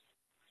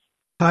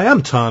Hi,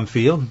 I'm Tom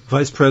Field,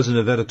 Vice President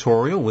of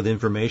Editorial with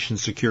Information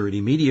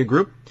Security Media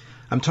Group.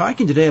 I'm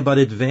talking today about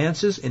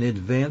advances in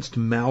advanced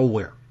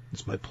malware.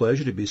 It's my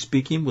pleasure to be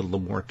speaking with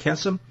Limor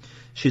Kesem.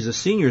 She's a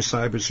senior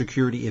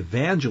cybersecurity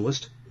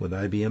evangelist with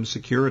IBM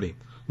Security.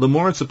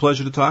 Limor, it's a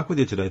pleasure to talk with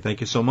you today.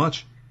 Thank you so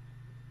much.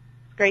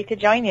 Great to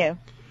join you.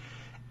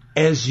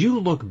 As you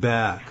look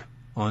back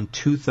on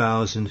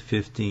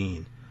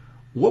 2015,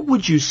 what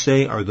would you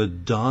say are the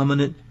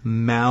dominant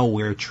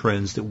malware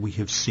trends that we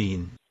have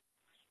seen?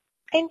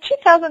 In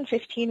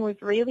 2015,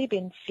 we've really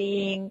been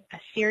seeing a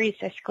serious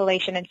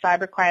escalation in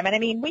cybercrime. And I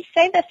mean, we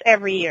say this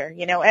every year.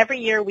 Every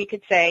year we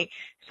could say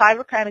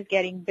cybercrime is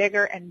getting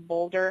bigger and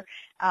bolder,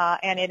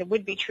 and it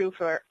would be true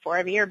for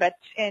every year. But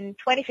in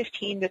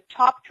 2015, the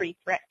top three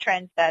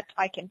trends that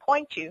I can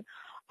point to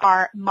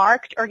are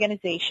marked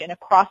organization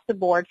across the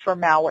board for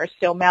malware.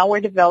 So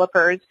malware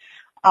developers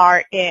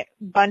are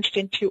bunched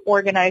into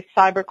organized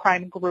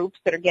cybercrime groups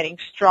that are getting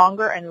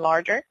stronger and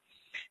larger.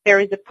 There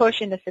is a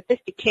push in the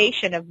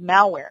sophistication of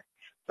malware,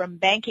 from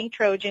banking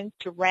Trojans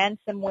to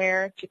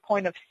ransomware to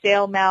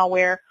point-of-sale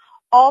malware.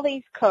 All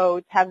these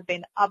codes have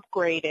been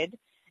upgraded.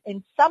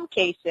 In some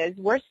cases,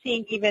 we're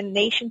seeing even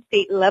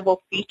nation-state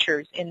level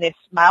features in this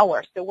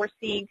malware. So we're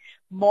seeing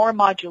more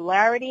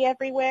modularity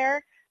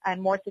everywhere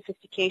and more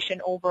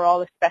sophistication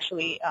overall,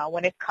 especially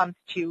when it comes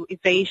to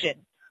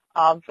evasion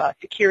of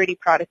security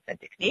products and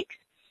techniques.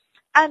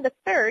 And the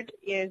third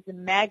is the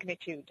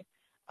magnitude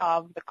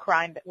of the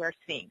crime that we're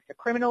seeing. So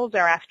criminals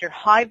are after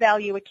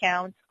high-value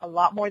accounts, a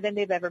lot more than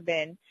they've ever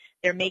been.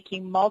 They're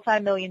making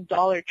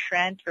multi-million-dollar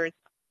transfers,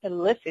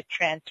 illicit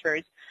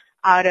transfers,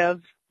 out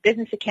of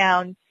business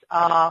accounts,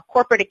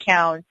 corporate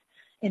accounts,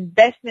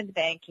 investment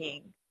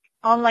banking,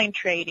 online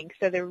trading.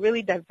 So they're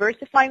really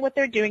diversifying what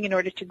they're doing in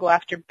order to go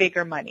after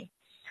bigger money.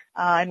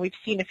 And we've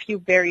seen a few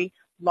very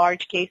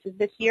large cases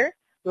this year,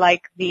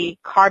 like the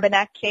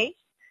Carbanak case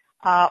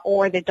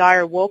or the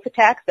Dire Wolf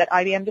attacks that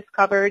IBM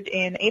discovered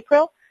in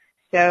April.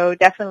 So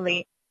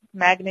definitely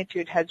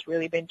magnitude has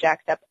really been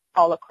jacked up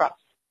all across.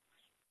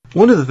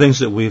 One of the things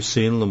that we've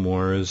seen,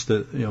 Limor, is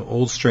that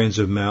old strains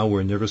of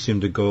malware never seem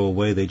to go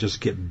away. They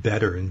just get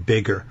better and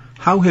bigger.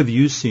 How have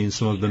you seen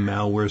some of the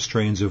malware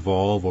strains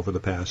evolve over the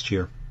past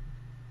year?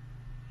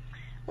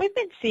 We've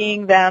been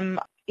seeing them,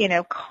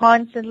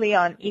 constantly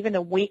on even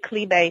a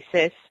weekly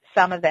basis.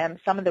 Some of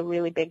the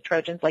really big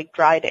Trojans like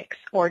Drydex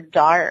or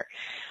Dire,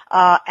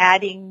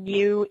 adding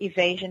new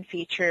evasion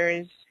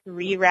features,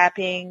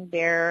 rewrapping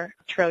their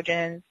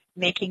Trojans,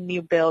 making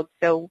new builds.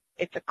 So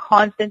it's a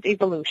constant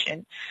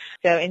evolution.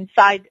 So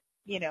inside,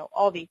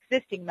 all the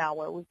existing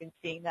malware, we've been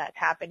seeing that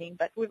happening.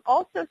 But we've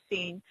also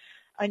seen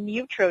a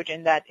new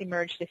Trojan that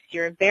emerged this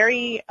year,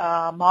 very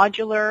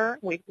modular.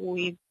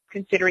 We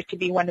consider it to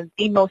be one of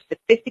the most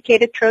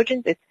sophisticated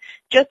Trojans. It's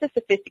just as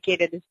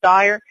sophisticated as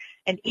Dire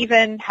and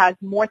even has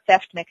more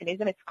theft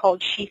mechanism. It's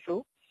called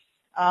Shifu.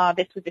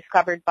 This was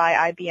discovered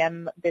by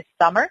IBM this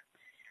summer.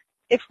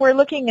 If we're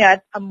looking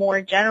at a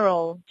more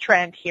general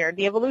trend here,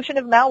 the evolution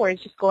of malware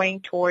is just going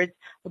towards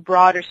a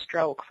broader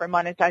stroke for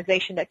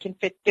monetization that can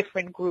fit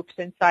different groups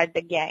inside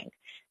the gang.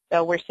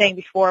 So we're saying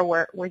before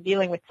we're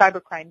dealing with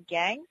cybercrime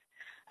gangs,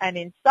 and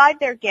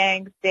inside their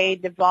gangs, they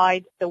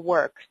divide the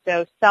work.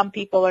 So some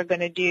people are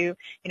going to do,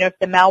 if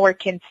the malware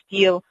can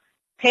steal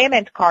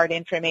payment card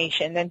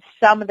information, then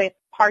some of the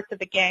parts of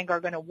the gang are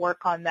going to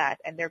work on that,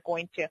 and they're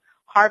going to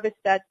harvest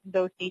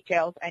those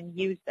details and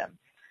use them.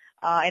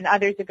 And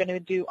others are going to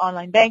do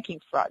online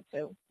banking fraud.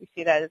 So we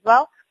see that as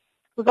well.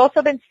 We've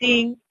also been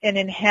seeing an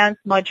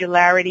enhanced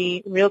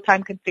modularity,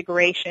 real-time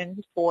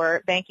configuration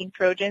for banking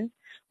Trojans,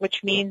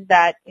 which means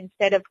that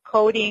instead of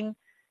coding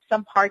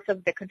some parts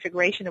of the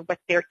configuration of what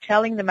they're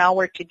telling the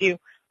malware to do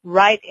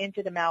right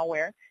into the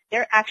malware,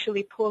 they're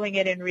actually pulling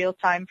it in real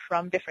time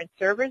from different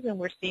servers, and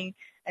we're seeing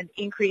an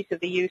increase of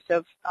the use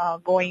of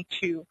going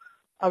to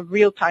a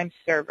real-time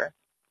server.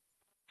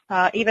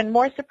 Even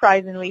more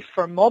surprisingly,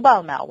 for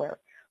mobile malware,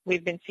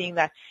 we've been seeing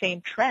that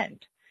same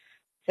trend.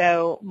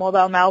 So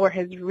mobile malware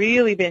has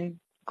really been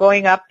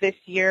going up this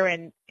year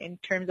in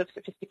terms of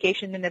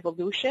sophistication and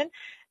evolution,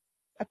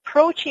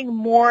 approaching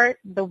more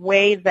the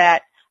way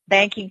that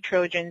banking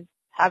Trojans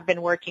have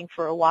been working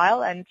for a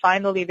while. And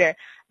finally, the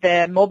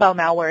mobile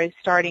malware is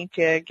starting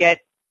to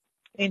get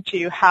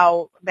into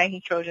how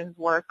banking Trojans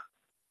work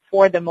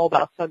for the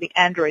mobile. So the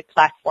Android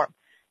platform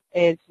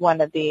is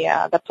one of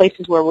the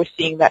places where we're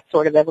seeing that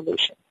sort of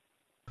evolution.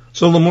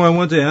 So, Limor, I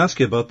wanted to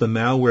ask you about the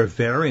malware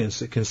variants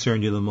that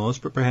concern you the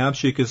most, but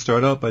perhaps you could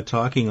start out by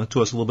talking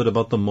to us a little bit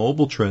about the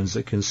mobile trends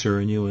that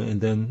concern you and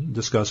then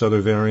discuss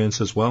other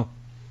variants as well.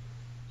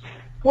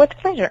 With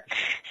pleasure.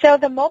 So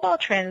the mobile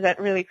trends that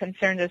really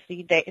concern us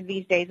these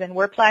days, and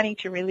we're planning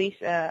to release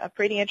a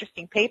pretty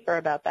interesting paper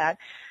about that,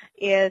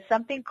 is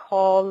something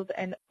called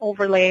an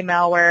overlay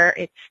malware.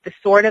 It's the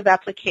sort of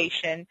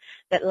application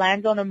that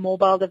lands on a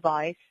mobile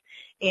device,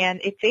 and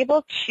it's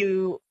able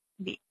to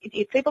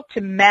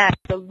match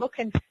the look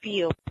and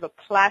feel of a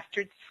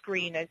plastered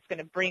screen that it's going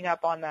to bring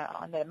up on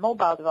the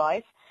mobile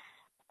device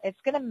it's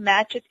going to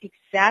match it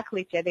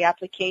exactly to the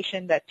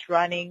application that's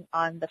running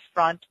on the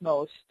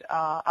frontmost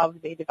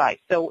of the device.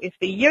 So if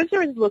the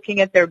user is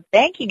looking at their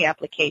banking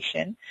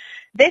application,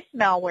 this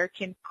malware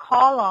can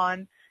call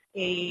on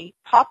a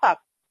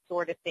pop-up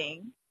sort of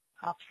thing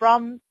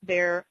from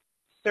their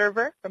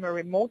server, from a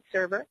remote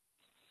server,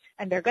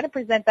 and they're going to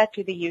present that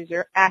to the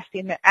user,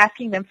 asking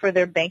them for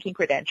their banking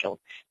credentials.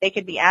 They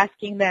could be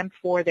asking them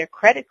for their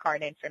credit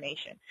card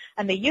information.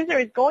 And the user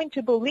is going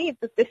to believe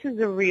that this is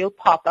a real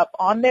pop-up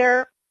on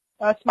their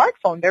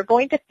smartphone. They're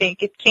going to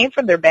think it came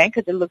from their bank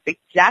because it looks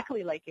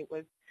exactly like it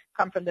was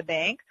come from the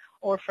bank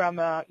or from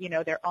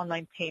their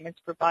online payments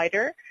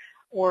provider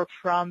or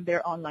from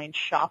their online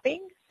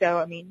shopping. So,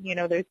 I mean,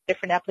 there's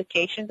different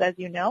applications, as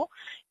you know.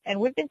 And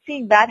we've been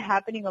seeing that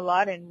happening a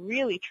lot and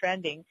really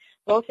trending,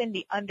 both in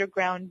the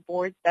underground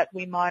boards that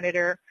we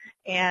monitor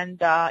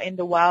and in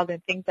the wild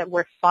and things that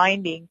we're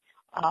finding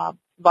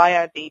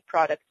via the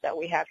products that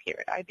we have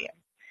here at IBM.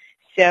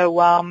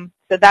 So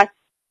that's,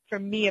 for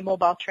me, a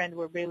mobile trend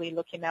we're really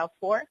looking out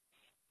for.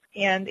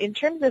 And in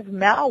terms of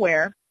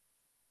malware,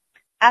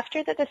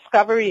 after the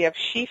discovery of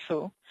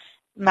Shifu,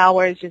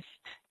 malware is just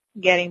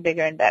getting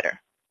bigger and better.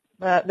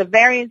 The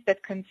variants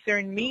that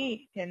concern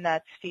me in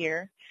that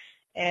sphere,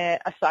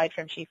 aside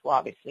from Shifu,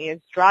 obviously,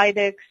 is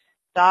Drydex,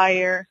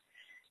 Dyer.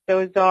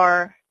 Those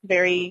are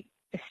very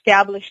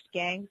established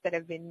gangs that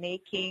have been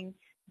making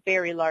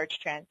very large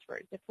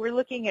transfers. If we're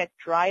looking at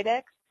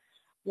Drydex,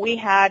 we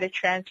had a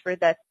transfer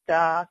that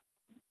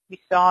we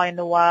saw in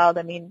the wild.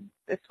 I mean,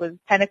 this was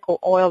Pinnacle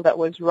Oil that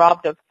was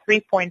robbed of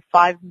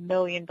 $3.5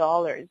 million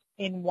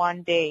in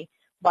one day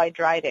by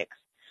Drydex.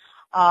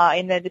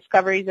 In the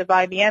discoveries of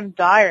IBM,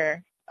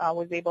 Dyer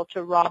was able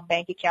to rob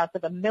bank accounts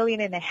of $1.5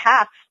 million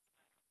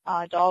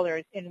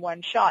in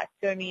one shot.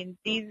 So, I mean,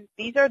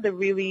 these are the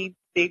really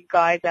big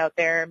guys out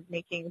there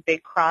making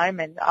big crime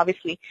and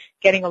obviously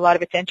getting a lot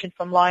of attention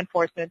from law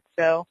enforcement.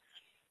 So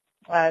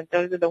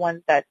those are the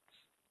ones that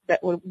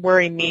would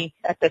worry me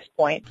at this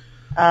point.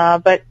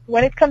 But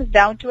when it comes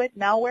down to it,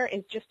 malware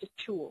is just a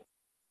tool.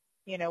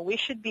 We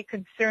should be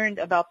concerned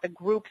about the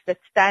groups that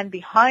stand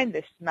behind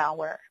this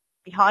malware,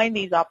 behind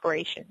these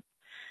operations.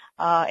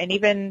 And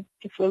even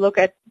if we look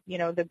at,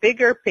 the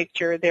bigger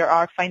picture, there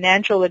are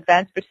financial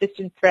advanced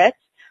persistent threats,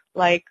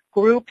 like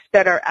groups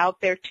that are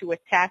out there to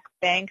attack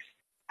banks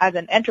as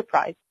an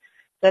enterprise.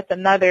 That's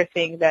another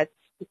thing that's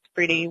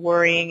pretty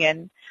worrying,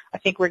 and I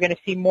think we're going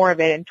to see more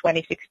of it in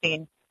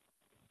 2016.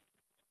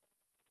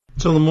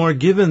 So, Limor,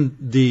 given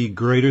the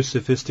greater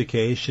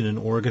sophistication and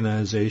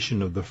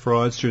organization of the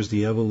fraudsters,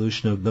 the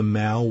evolution of the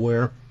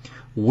malware,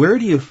 where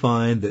do you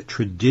find that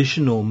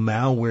traditional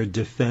malware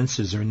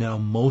defenses are now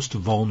most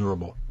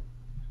vulnerable?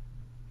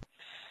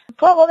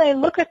 Well, when I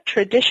look at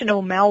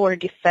traditional malware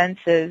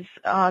defenses,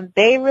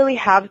 they really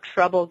have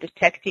trouble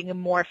detecting a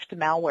morphed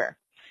malware.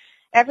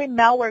 Every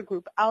malware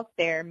group out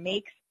there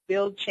makes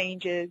build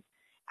changes,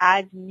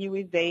 adds new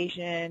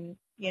evasion,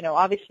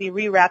 obviously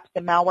rewraps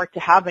the malware to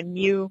have a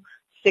new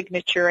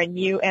signature, a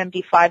new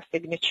MD5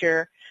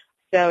 signature.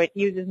 So it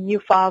uses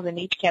new files in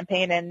each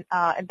campaign, and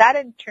that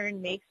in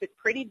turn makes it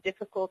pretty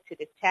difficult to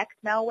detect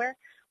malware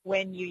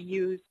when you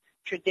use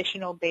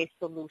traditional-based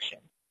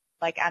solutions,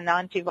 like an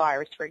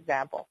antivirus, for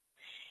example.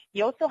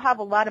 You also have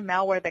a lot of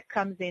malware that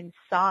comes in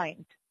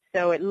signed,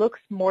 so it looks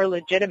more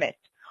legitimate,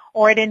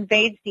 or it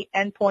invades the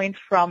endpoint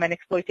from an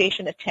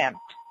exploitation attempt.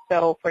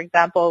 So, for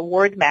example,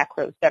 word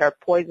macros that are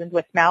poisoned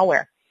with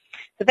malware.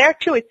 So there,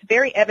 too, it's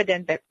very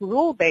evident that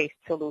rule-based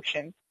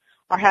solutions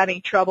are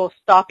having trouble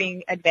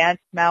stopping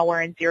advanced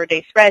malware and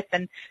zero-day threats,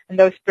 and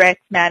those threats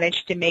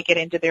manage to make it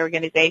into the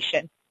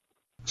organization.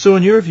 So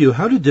in your view,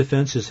 how do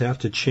defenses have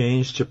to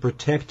change to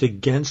protect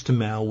against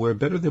malware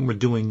better than we're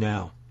doing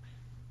now?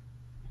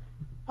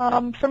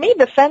 For me,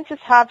 defenses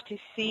have to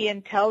see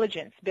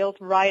intelligence built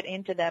right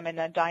into them in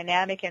a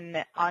dynamic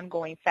and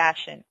ongoing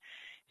fashion.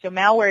 So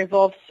malware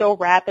evolves so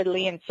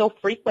rapidly and so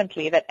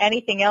frequently that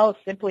anything else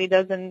simply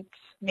doesn't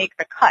make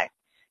the cut.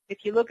 If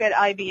you look at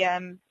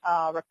IBM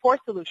Rapport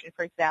Solution,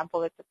 for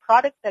example, it's a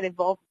product that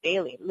evolves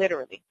daily,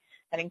 literally.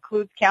 That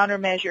includes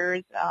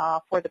countermeasures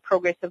for the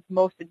progress of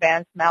most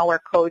advanced malware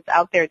codes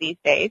out there these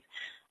days.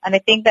 And I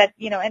think that,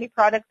 any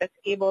product that's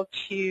able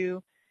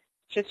to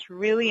just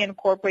really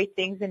incorporate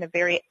things in a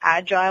very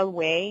agile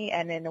way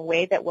and in a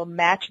way that will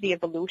match the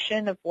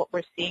evolution of what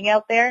we're seeing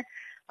out there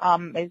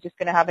is just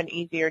going to have an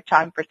easier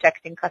time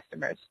protecting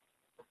customers.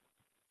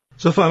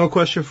 So final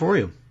question for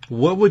you.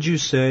 What would you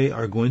say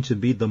are going to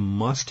be the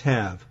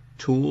must-have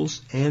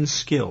tools and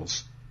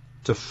skills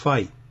to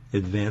fight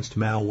advanced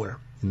malware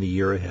in the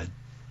year ahead?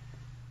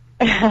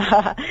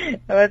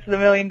 That's the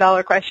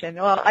million-dollar question.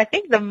 Well, I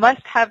think the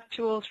must-have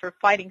tools for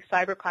fighting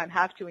cybercrime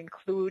have to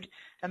include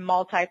a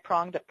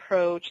multi-pronged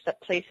approach that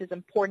places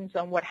importance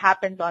on what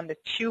happens on the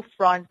two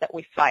fronts that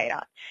we fight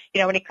on.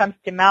 When it comes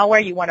to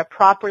malware, you want to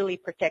properly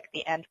protect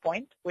the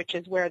endpoint, which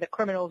is where the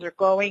criminals are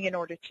going in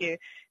order to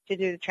do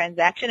the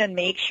transaction, and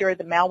make sure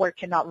the malware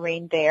cannot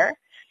reign there.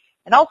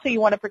 And also you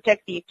want to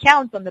protect the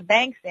accounts on the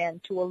bank's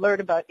end to alert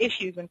about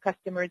issues when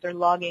customers are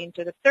logging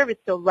into the service,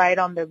 so right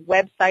on the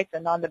websites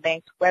and on the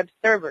bank's web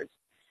servers.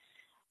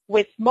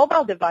 With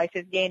mobile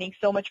devices gaining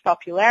so much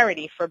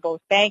popularity for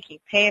both banking,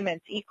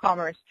 payments,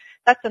 e-commerce,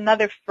 that's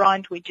another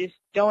front we just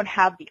don't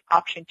have the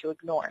option to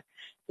ignore.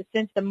 So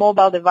since the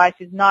mobile device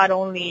is not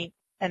only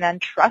an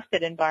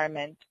untrusted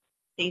environment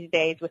these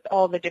days with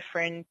all the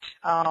different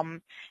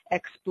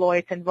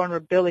exploits and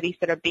vulnerabilities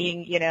that are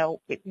being,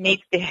 it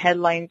makes the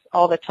headlines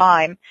all the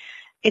time,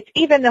 it's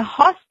even a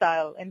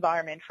hostile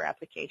environment for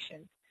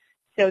applications.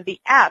 So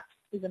the apps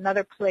is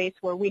another place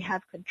where we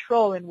have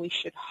control, and we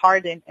should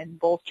harden and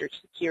bolster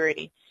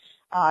security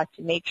to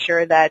make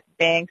sure that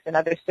banks and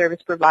other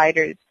service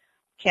providers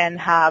can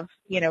have,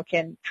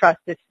 can trust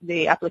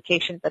the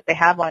applications that they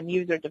have on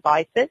user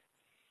devices.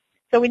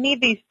 So we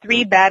need these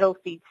three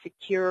battlefields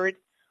secured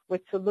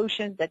with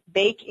solutions that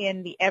bake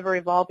in the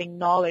ever-evolving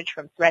knowledge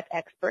from threat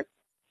experts.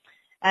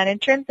 And in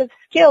terms of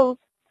skills,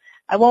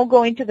 I won't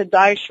go into the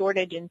dire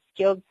shortage in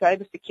skilled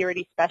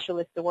cybersecurity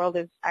specialists the world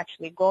is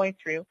actually going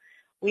through.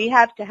 We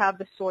have to have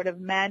the sort of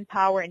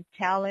manpower and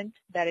talent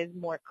that is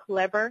more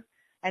clever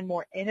and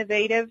more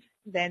innovative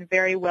than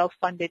very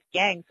well-funded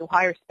gangs who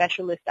hire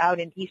specialists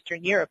out in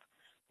Eastern Europe.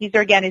 These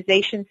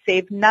organizations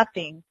save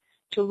nothing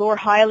to lure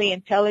highly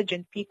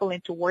intelligent people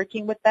into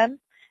working with them,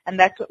 and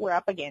that's what we're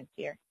up against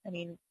here. I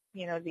mean,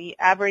 the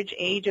average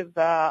age of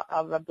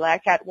a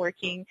black hat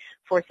working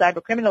for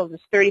cyber criminals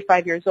is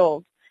 35 years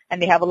old,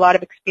 and they have a lot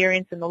of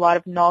experience and a lot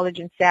of knowledge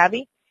and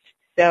savvy.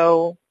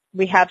 So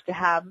we have to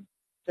have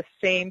the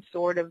same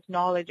sort of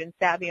knowledge and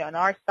savvy on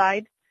our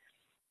side.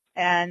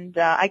 And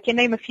I can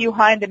name a few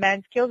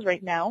high-in-demand skills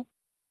right now: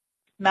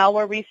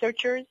 malware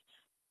researchers,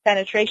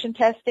 penetration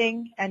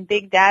testing, and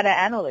big data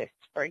analysts,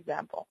 for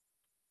example.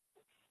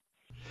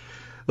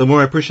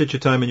 Limor, I appreciate your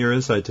time and your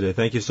insight today.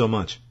 Thank you so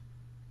much.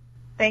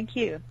 Thank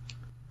you.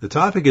 The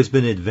topic has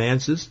been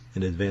advances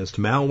in advanced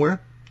malware.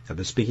 I've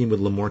been speaking with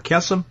Limor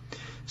Kesem,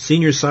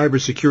 Senior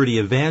Cybersecurity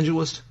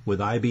Evangelist with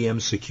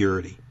IBM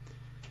Security.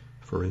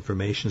 For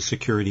Information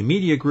Security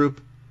Media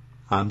Group,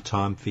 I'm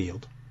Tom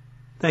Field.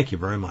 Thank you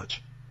very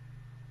much.